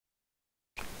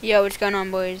Yo, what's going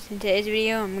on, boys? In today's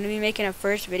video, I'm going to be making a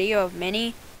first video of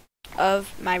many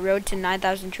of my road to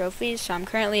 9,000 trophies. So I'm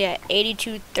currently at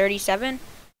 8237,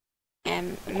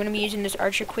 and I'm going to be using this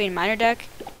Archer Queen minor deck.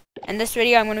 And this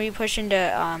video, I'm going to be pushing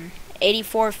to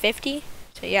 8450.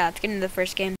 So yeah, let's get into the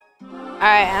first game.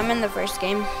 Alright, I'm in the first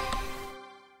game.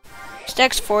 This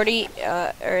deck's 40,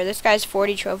 this guy's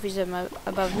 40 trophies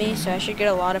above me, so I should get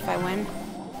a lot if I win.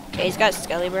 Okay, he's got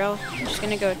Skelly Bro. I'm just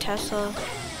going to go Tesla.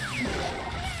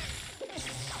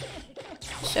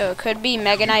 So it could be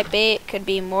Mega Knight bait, could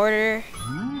be Mortar,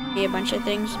 be a bunch of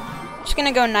things. Just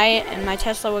gonna go Knight, and my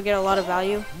Tesla will get a lot of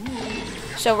value.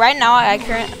 So right now I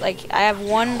have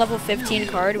one level 15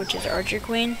 card, which is Archer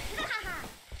Queen,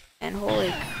 and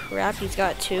holy crap, he's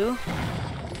got two.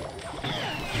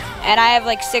 And I have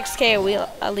like 6k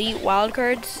elite wild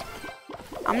cards.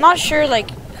 I'm not sure like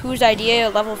whose idea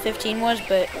level 15 was,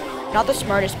 but not the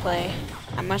smartest play,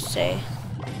 I must say.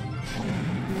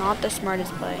 Not the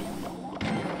smartest play.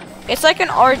 It's like an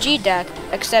RG deck,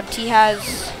 except he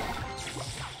has,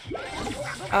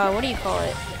 what do you call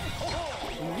it?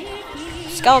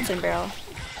 Skeleton Barrel.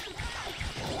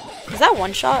 Is that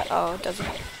one shot? Oh, it doesn't.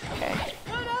 Okay.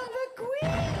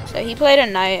 So he played a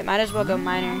Knight, might as well go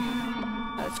Miner.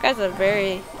 Oh, this guy's a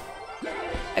very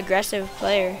aggressive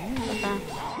player. Okay.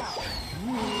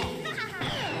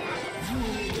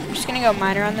 I'm just gonna go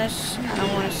Miner on this. I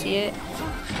don't want to see it.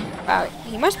 Wow,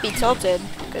 he must be tilted,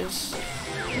 because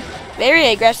very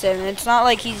aggressive, and it's not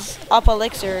like he's up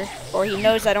elixir or he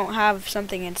knows I don't have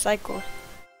something in cycle.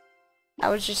 That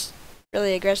was just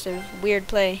really aggressive. Weird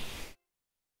play.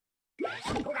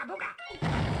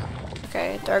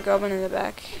 Okay, Dark Goblin in the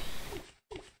back.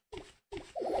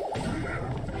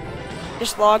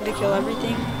 Just log to kill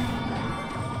everything.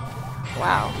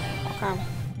 Wow. Okay.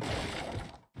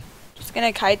 Just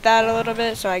gonna kite that a little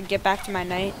bit so I can get back to my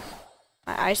Knight.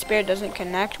 My Ice Bear doesn't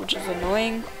connect, which is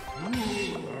annoying.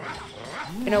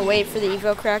 Gonna wait for the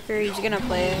Evo Cracker. He's gonna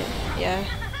play it. Yeah.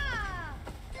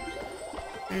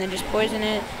 And then just poison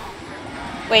it.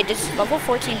 Wait, does level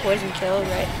 14 poison kill?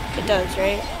 Right? It does,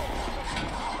 right?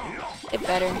 It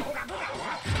better.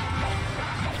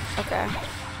 Okay.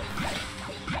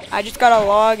 I just got a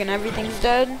log and everything's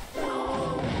dead.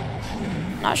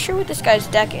 Not sure what this guy's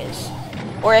deck is.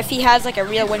 Or if he has like a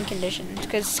real win condition.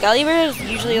 Because Skelly Bear is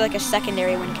usually like a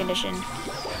secondary win condition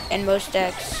in most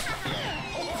decks.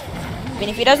 I mean,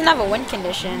 if he doesn't have a win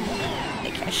condition,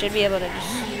 like, I should be able to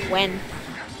just win.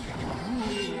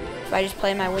 If I just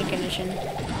play my win condition.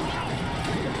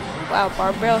 Wow,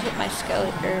 Barbarrel hit my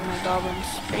my goblins.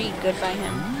 Pretty good by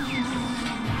him.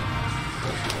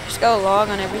 Just go log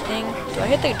on everything. Do I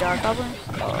hit the Dark Goblin?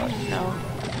 Oh, no.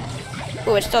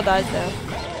 Ooh, it still dies though.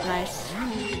 Nice.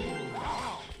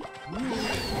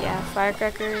 Yeah,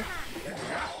 Firecracker.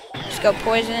 Just go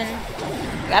poison.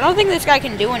 I don't think this guy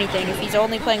can do anything if he's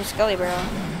only playing Skelly Barrel.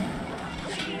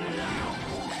 You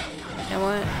know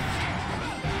what?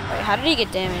 Wait, how did he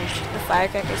get damaged? The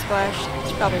Firecracker splash?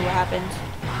 That's probably what happened.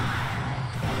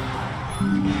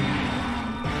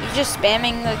 He's just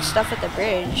spamming like stuff at the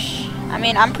bridge. I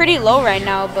mean, I'm pretty low right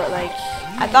now, but like,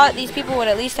 I thought these people would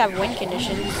at least have win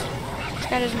conditions. This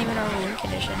guy doesn't even have a win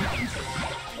condition.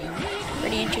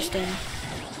 Pretty interesting.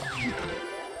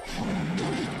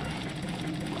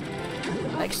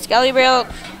 Like, Skelly Barrel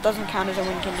doesn't count as a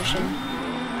win condition.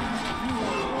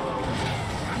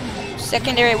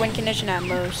 Secondary win condition at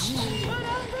most.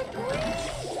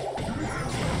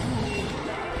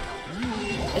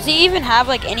 Does he even have,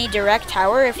 like, any direct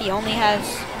tower if he only has,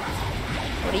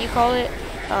 what do you call it?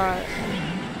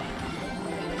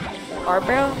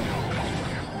 Barbarrel?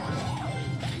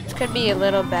 This could be a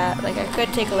little bad. Like, I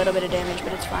could take a little bit of damage,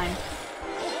 but it's fine.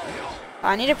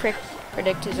 I need to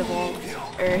predict his evolve,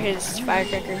 or his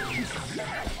Firecracker.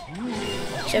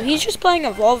 So he's just playing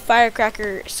Evolve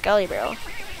Firecracker Skelly Barrel.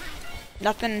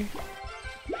 Nothing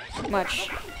much.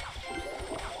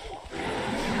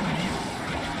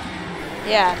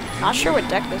 Yeah, not sure what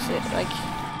deck this is. Like,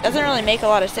 doesn't really make a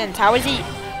lot of sense. How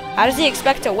does he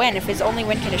expect to win if his only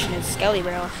win condition is Skelly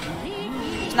Barrel?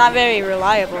 It's not very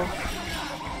reliable.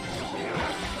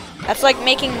 That's like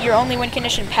making your only win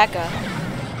condition P.E.K.K.A.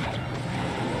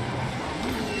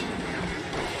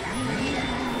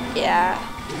 Yeah,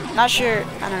 not sure.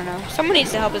 I don't know. Someone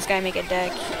needs to help this guy make a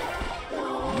deck.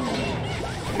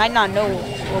 Might not know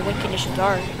what win conditions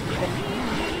are, even.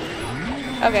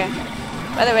 Okay.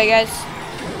 By the way, guys,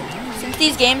 since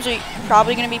these games are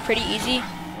probably gonna be pretty easy,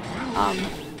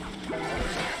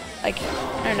 like,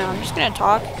 I don't know. I'm just gonna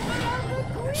talk.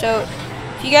 So,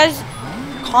 if you guys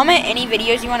comment any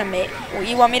videos you want to make, or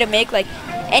you want me to make, like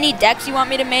any decks you want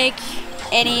me to make,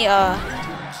 any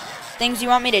things you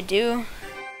want me to do,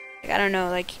 Like, I don't know,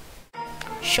 like,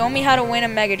 show me how to win a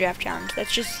Mega Draft challenge.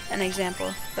 That's just an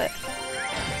example. But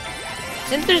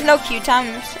since there's no queue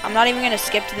times, I'm not even gonna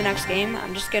skip to the next game.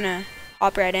 I'm just gonna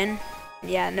hop right in.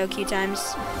 Yeah, no queue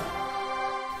times.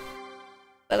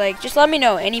 But like, just let me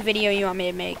know any video you want me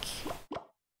to make,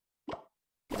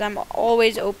 because I'm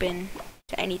always open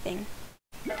to anything.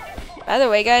 By the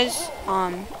way, guys,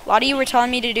 a lot of you were telling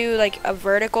me to do like a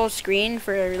vertical screen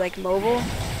for like mobile,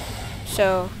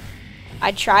 so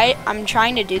I'm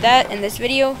trying to do that in this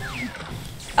video.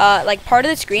 Like, part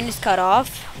of the screen is cut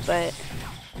off, but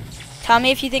tell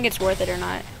me if you think it's worth it or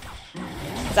not,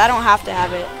 because I don't have to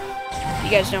have it if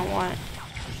you guys don't want.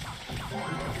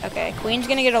 Okay, Queen's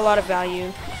gonna get a lot of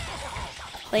value.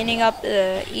 Cleaning up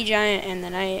the E-Giant and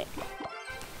the Knight.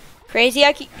 Crazy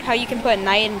how you can put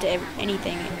Knight into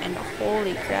anything, and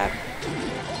holy crap.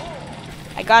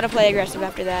 I gotta play aggressive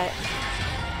after that.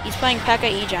 He's playing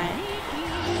P.E.K.K.A. E-Giant.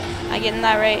 Am I getting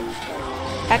that right?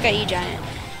 P.E.K.K.A. E-Giant.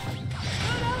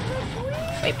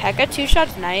 Wait, P.E.K.K.A.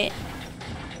 2-shots Knight?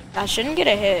 That shouldn't get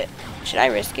a hit. Should I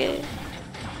risk it?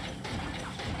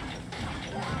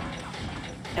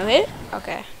 No hit?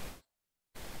 Okay.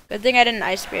 Good thing I didn't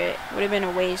Ice Spirit. Would have been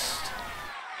a waste.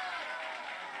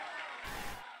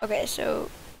 Okay, so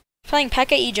playing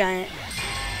P.E.K.K.A. E-Giant.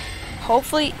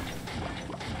 Hopefully.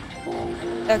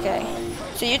 Okay,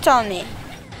 so you're telling me,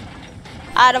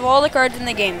 out of all the cards in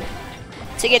the game,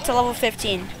 to get to level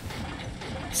 15,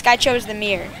 this guy chose the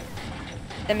mirror.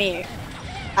 The mirror.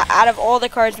 Out of all the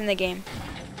cards in the game,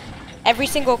 every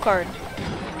single card.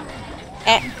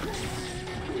 And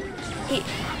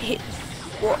he's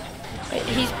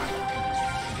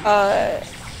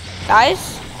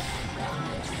guys,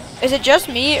 is it just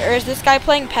me, or is this guy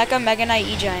playing P.E.K.K.A. Mega Knight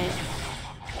E-Giant?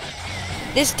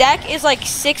 This deck is like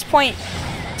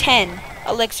 6.10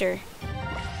 elixir.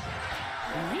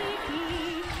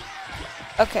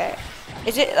 Okay,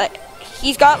 is it like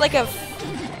he's got like a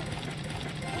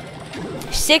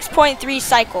 6.3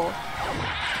 cycle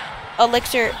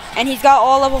elixir, and he's got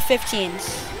all level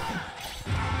 15s.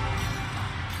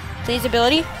 Please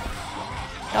ability.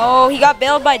 No, he got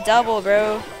bailed by double,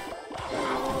 bro.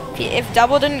 If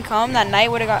double didn't come, that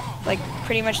Knight would have got like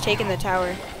pretty much taken the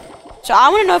tower. So I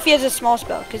want to know if he has a small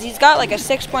spell, because he's got like a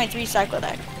 6.3 cycle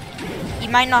deck. He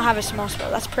might not have a small spell.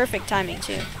 That's perfect timing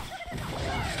too.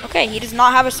 Okay, he does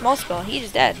not have a small spell.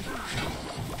 He's dead.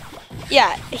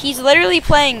 Yeah, he's literally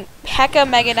playing P.E.K.K.A.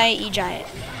 Mega Knight E-Giant.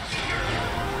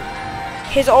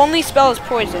 His only spell is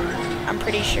poison, I'm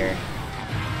pretty sure.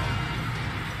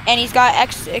 And he's got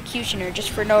Executioner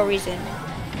just for no reason.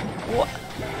 What?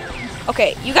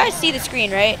 Okay, you guys see the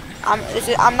screen, right?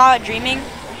 I'm not dreaming.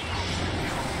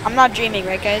 I'm not dreaming,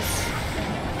 right, guys?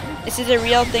 This is a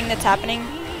real thing that's happening.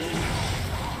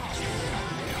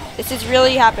 This is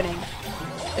really happening.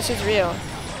 This is real.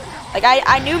 Like,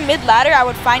 I knew mid-ladder I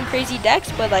would find crazy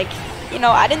decks, but like, you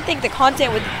know, I didn't think the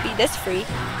content would be this free.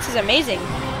 This is amazing.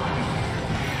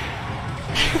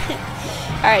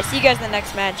 Alright, see you guys in the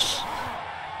next match.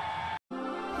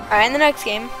 Alright, in the next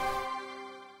game.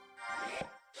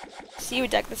 See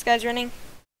what deck this guy's running.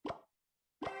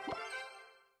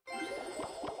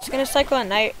 Just gonna cycle a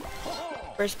Knight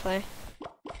first play,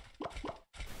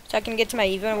 so I can get to my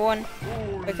even one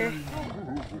quicker.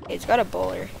 Okay, it's got a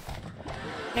bowler.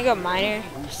 I'm gonna go Miner,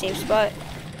 same spot.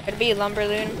 Gotta be a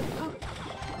Lumberloon.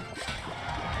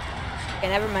 Okay,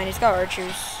 never mind, he's got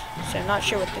archers, so I'm not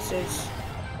sure what this is.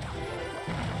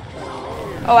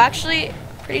 Oh, actually,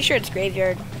 pretty sure it's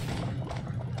Graveyard.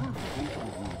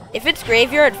 If it's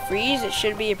Graveyard Freeze, it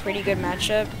should be a pretty good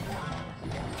matchup.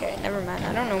 Okay, never mind.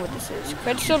 I don't know what this is.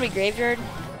 Could still be Graveyard.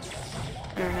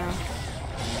 I don't know.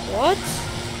 What?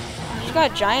 He's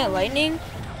got Giant Lightning?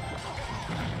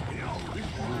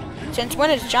 Since when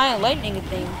is Giant Lightning a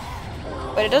thing?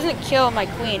 But it doesn't kill my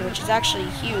Queen, which is actually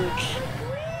huge,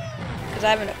 because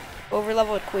I have an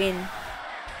overleveled Queen.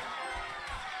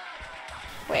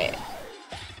 Wait.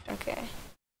 Okay.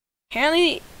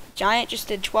 Apparently, Giant just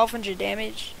did 1200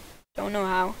 damage. Don't know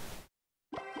how.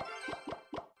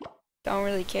 Don't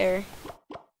really care.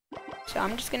 So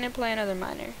I'm just gonna play another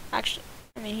Miner. Actually,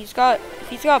 I mean, if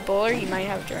he's got Bowler, he might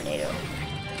have Tornado.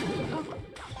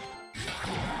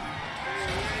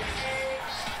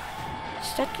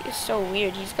 This deck is so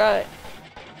weird. He's got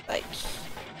like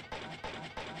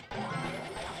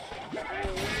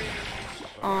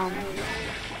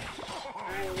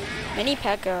mini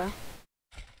P.E.K.K.A.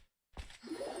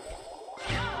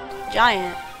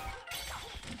 Giant,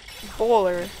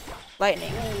 Bowler,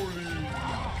 Lightning.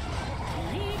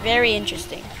 Very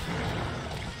interesting.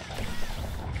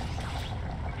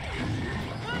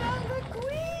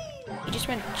 He just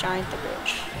went Giant the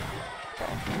Bridge.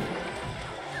 Okay.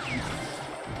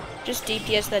 Just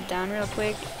DPS that down real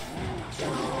quick.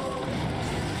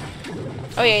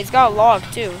 Oh yeah, he's got a log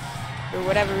too, for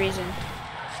whatever reason.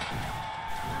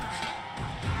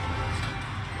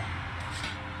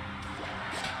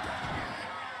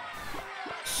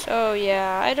 So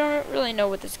yeah, I don't really know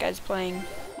what this guy's playing.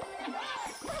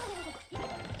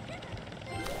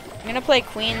 I'm gonna play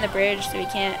Queen the bridge so he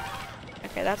can't.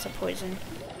 Okay, that's a poison.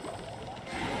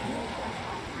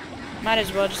 Might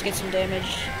as well just get some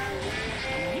damage.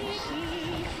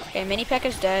 Okay, Mini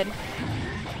P.E.K.K.A.'s dead.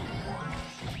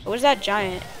 What was that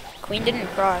giant? Queen didn't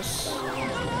cross.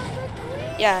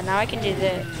 Yeah, now I can do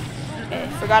that. Okay,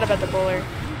 forgot about the bowler.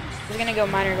 He's gonna go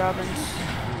minor goblins.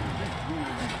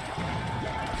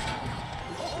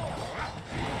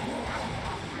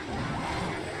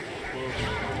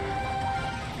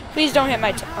 Please don't hit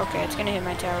my okay, it's gonna hit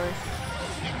my tower.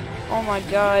 Oh my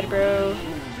god, bro.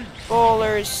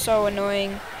 Bowler is so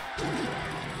annoying.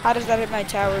 How does that hit my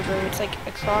tower, bro? It's like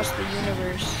across the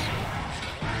universe.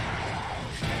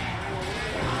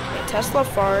 Okay, Tesla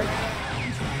far.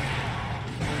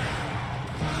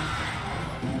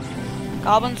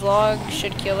 Goblin's log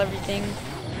should kill everything.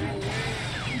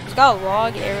 He's got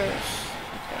log arrows.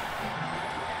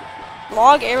 Okay.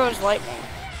 Log arrows lightning.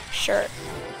 Sure.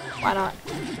 Why not?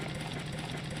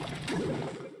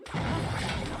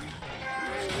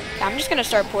 I'm just gonna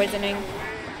start poisoning.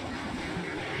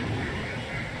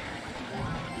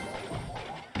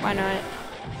 Why not?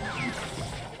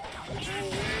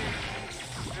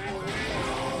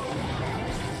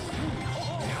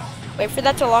 Wait for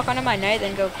that to lock onto my knight,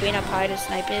 then go queen up high to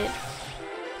snipe it.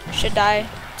 Should die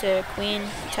to queen,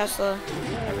 Tesla,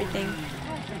 everything.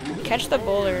 Catch the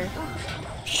bowler.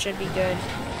 Should be good.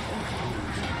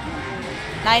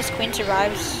 Nice, queen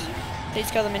survives.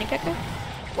 Please kill the Mini P.E.K.K.A.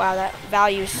 Wow, that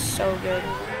value is so good.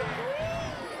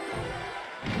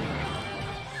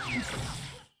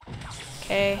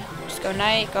 Okay, just go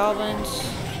knight, goblins.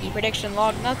 Key prediction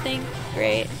log nothing.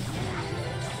 Great.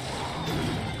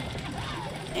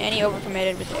 And he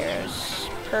overcommitted with arrows.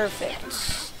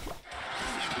 Perfect.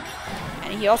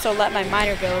 And he also let my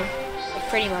miner go. Like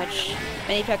pretty much.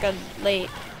 Mini P.E.K.K.A. late.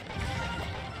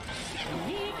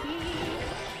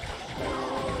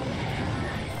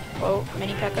 Whoa,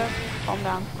 Mini P.E.K.K.A. Calm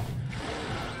down.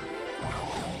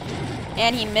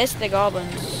 And he missed the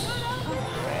goblins.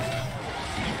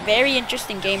 Okay. Very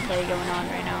interesting gameplay going on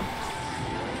right now.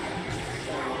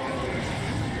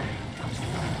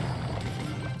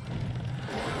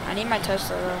 I need my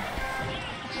Tesla though.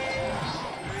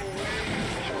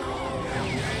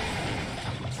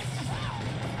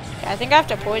 Okay, I think I have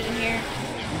to poison here.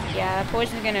 Yeah,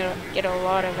 poison's gonna get a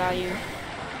lot of value.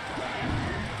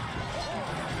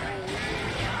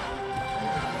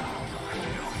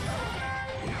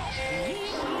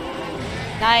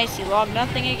 Nice, he logged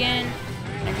nothing again.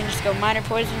 I can just go minor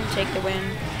poison, take the win.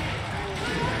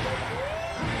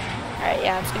 Alright,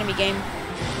 yeah, it's gonna be game.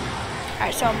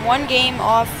 Alright, so I'm one game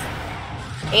off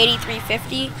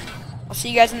 8350. I'll see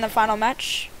you guys in the final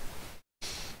match.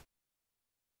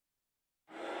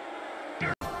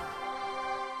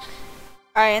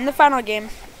 Alright, in the final game.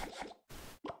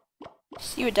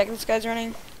 See what deck this guy's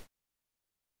running.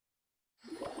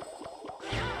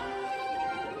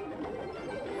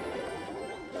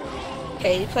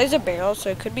 Okay, he plays a barrel,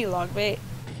 so it could be log bait.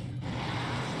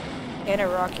 And a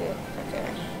rocket. Okay.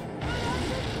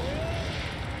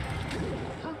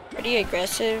 Pretty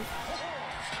aggressive.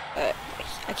 But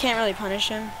I can't really punish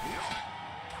him.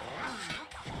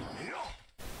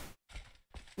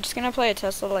 I'm just gonna play a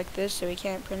Tesla like this so he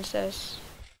can't princess.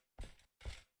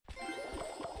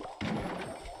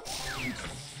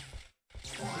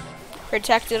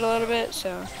 Protect it a little bit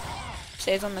so it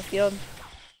stays on the field.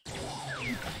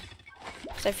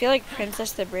 So I feel like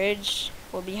Princess the Bridge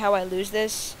will be how I lose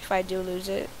this, if I do lose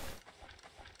it.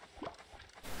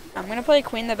 I'm gonna play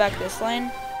Queen the back this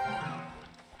lane.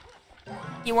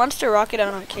 He wants to rocket, I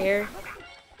don't care.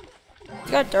 He's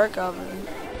got Dark Goblin.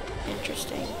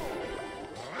 Interesting.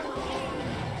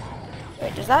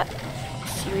 Wait, does that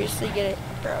seriously get it?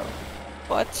 Bro,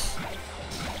 what?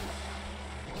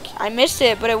 I missed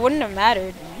it, but it wouldn't have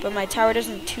mattered. But my tower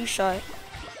doesn't two-shot.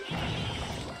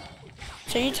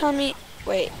 So you tell me...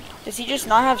 Wait, does he just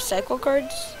not have cycle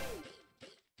cards?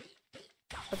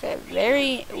 Okay,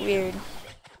 very weird.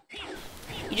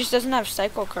 He just doesn't have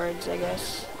cycle cards, I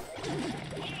guess.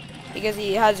 Because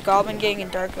he has Goblin Gang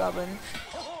and Dark Goblin.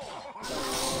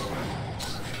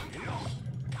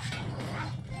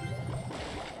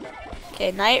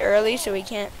 Okay, night early so we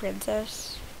can't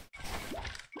princess.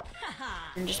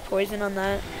 And just poison on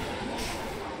that.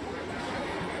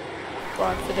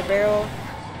 Block for the barrel.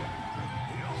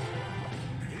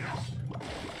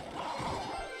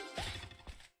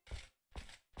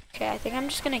 Okay, I think I'm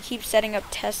just gonna keep setting up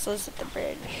Teslas at the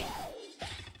bridge.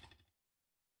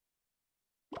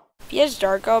 If he has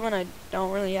Dark Goblin, I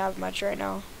don't really have much right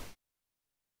now.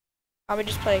 Probably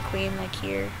just play a queen like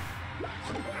here.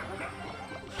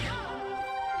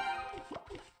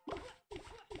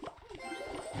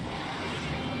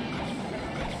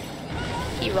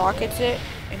 He rockets it.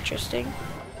 Interesting.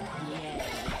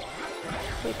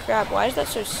 Holy crap, why is that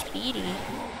so speedy?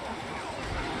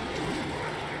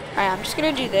 Alright, I'm just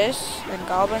gonna do this, then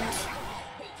goblins.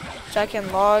 So I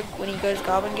can log when he goes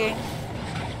goblin game.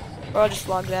 Or I'll just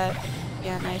log that.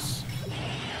 Yeah, nice.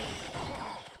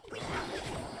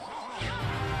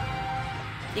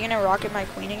 You gonna rocket my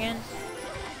queen again?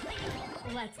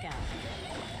 Let's go.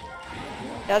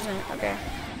 Doesn't, okay.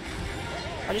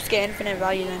 I'll just get infinite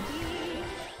value then.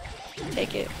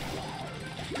 Take it.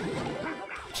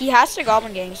 He has to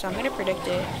goblin gang, so I'm gonna predict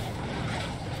it.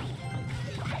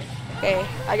 Okay,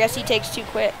 I guess he takes 2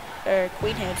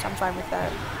 queen hits. I'm fine with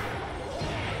that.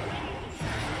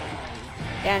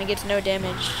 Yeah, and he gets no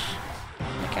damage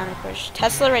on the counter push.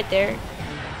 Tesla right there.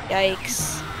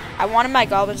 Yikes. I wanted my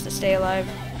goblins to stay alive.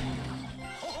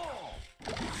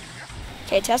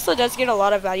 Okay, Tesla does get a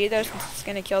lot of value though, since it's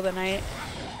gonna kill the knight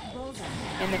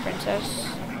and the princess.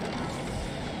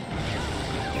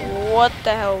 What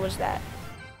the hell was that?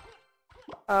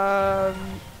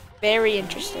 Very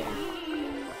interesting.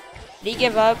 Did he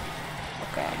give up?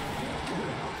 Okay.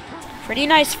 Pretty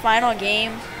nice final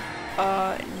game.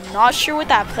 Not sure what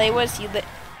that play was.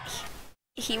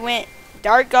 He went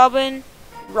Dark Goblin,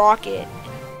 Rocket.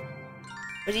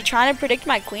 Was he trying to predict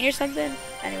my queen or something?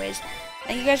 Anyways,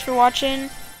 thank you guys for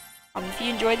watching. If you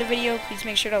enjoyed the video, please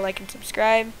make sure to like and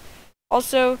subscribe.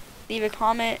 Also, leave a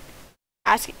comment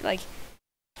asking like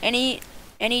any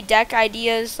deck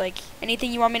ideas, like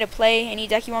anything you want me to play, any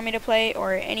deck you want me to play,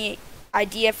 or any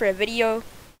idea for a video.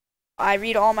 I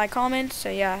read all my comments. So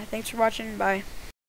yeah, thanks for watching. Bye.